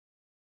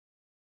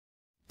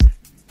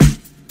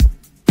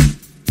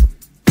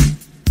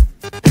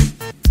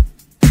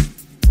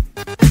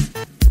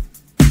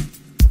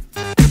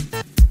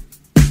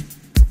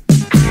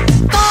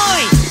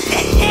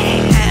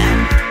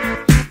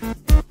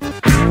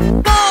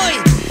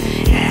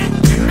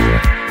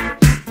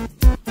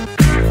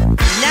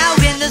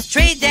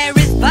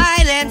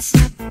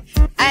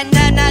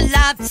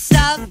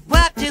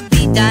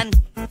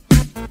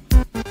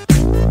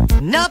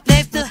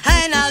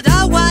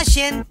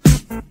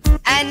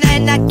And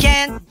then I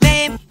can't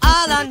blame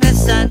all on the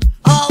sun.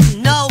 Oh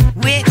no,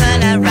 we're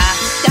gonna rock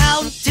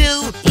down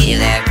to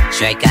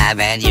Electric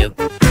Avenue,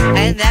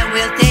 and then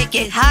we'll take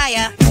it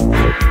higher.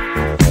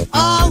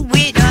 Oh,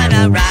 we're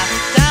gonna rock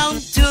down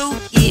to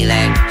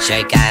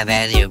Electric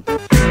Avenue,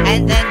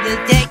 and then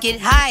we'll take it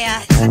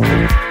higher.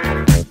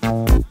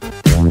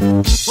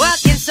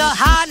 Working so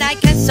hard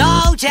like a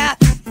soldier,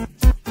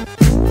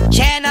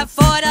 can't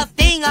afford a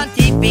thing on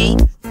TV.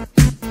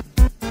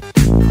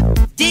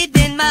 Deep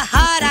in my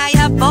heart I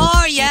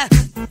abhor ya.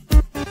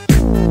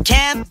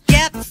 Can't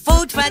get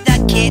food for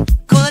the kid.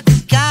 Good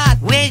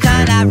God, we're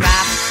gonna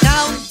rock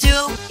down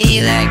to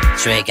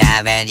Electric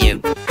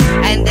Avenue,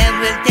 and then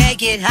we'll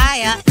take it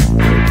higher.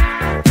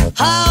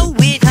 Oh,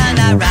 we're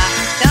gonna rock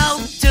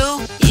down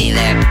to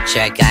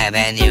Electric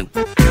Avenue,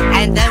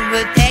 and then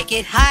we'll take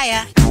it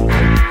higher.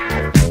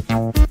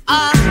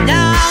 Oh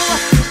no,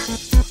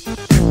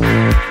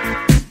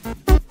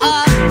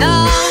 oh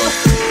no,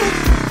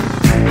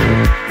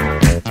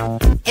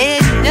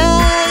 it's no.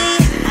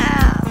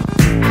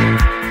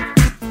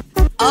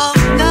 Oh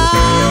no,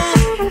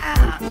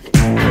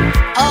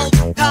 oh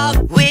God,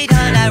 we're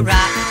gonna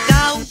rock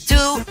down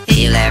to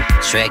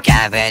Electric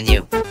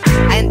Avenue,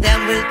 and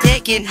then we'll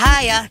take it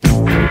higher.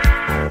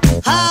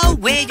 Oh,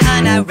 we're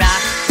gonna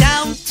rock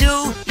down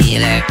to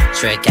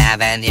Electric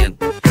Avenue,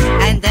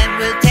 and then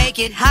we'll take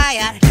it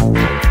higher.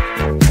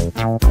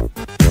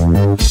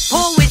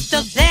 Who is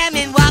to blame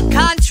in what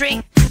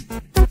country?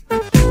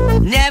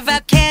 Never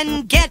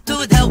can get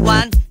to the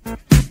one.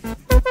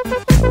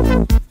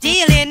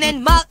 Dealing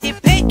in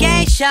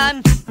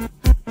multiplication,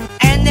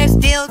 and they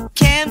still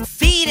can't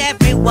feed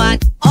everyone.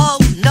 Oh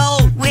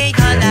no, we're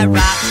gonna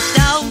rock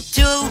down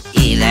to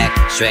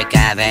Electric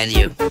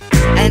Avenue,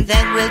 and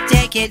then we'll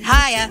take it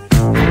higher.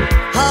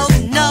 Oh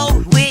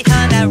no, we're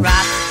gonna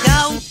rock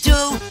down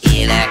to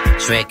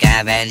Electric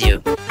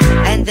Avenue,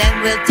 and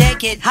then we'll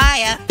take it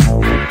higher.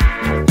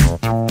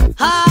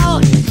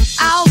 Oh,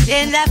 out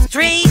in the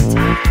street,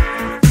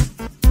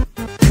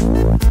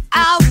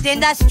 out in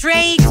the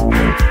street,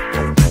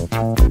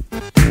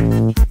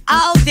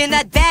 out in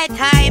the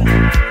daytime,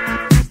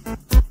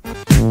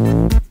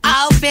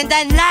 out in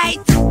the night.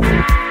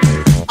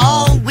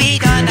 Oh, we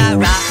gonna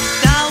rock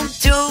down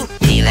to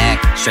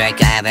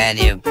Electric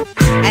Avenue,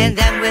 and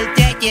then we'll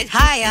take it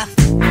higher.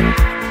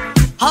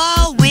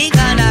 Oh, we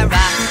gonna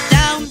rock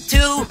down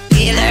to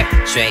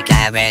Electric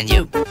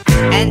Avenue,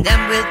 and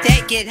then we'll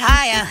take it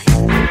higher.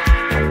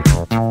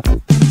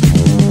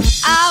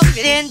 Out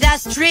in the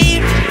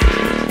street,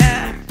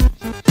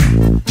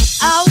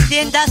 out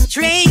in the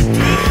street,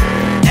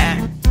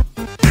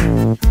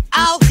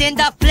 out in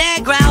the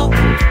playground,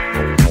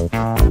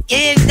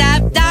 in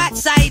the dark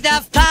side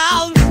of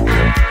town.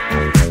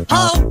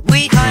 Oh,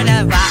 we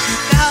gonna rock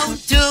down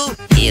to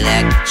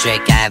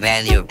Electric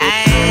Avenue,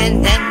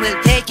 and then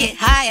we'll take it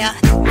higher.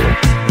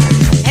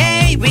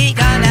 Hey, we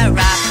gonna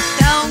rock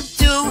down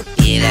to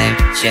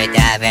Electric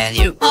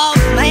Avenue. Oh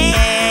man,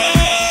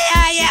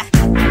 yeah,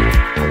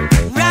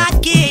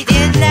 rock it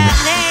in the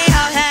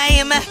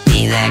daytime,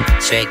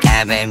 Electric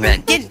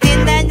Avenue. Get in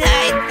the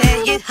night,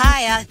 take it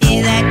higher,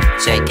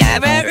 Electric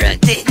Avenue.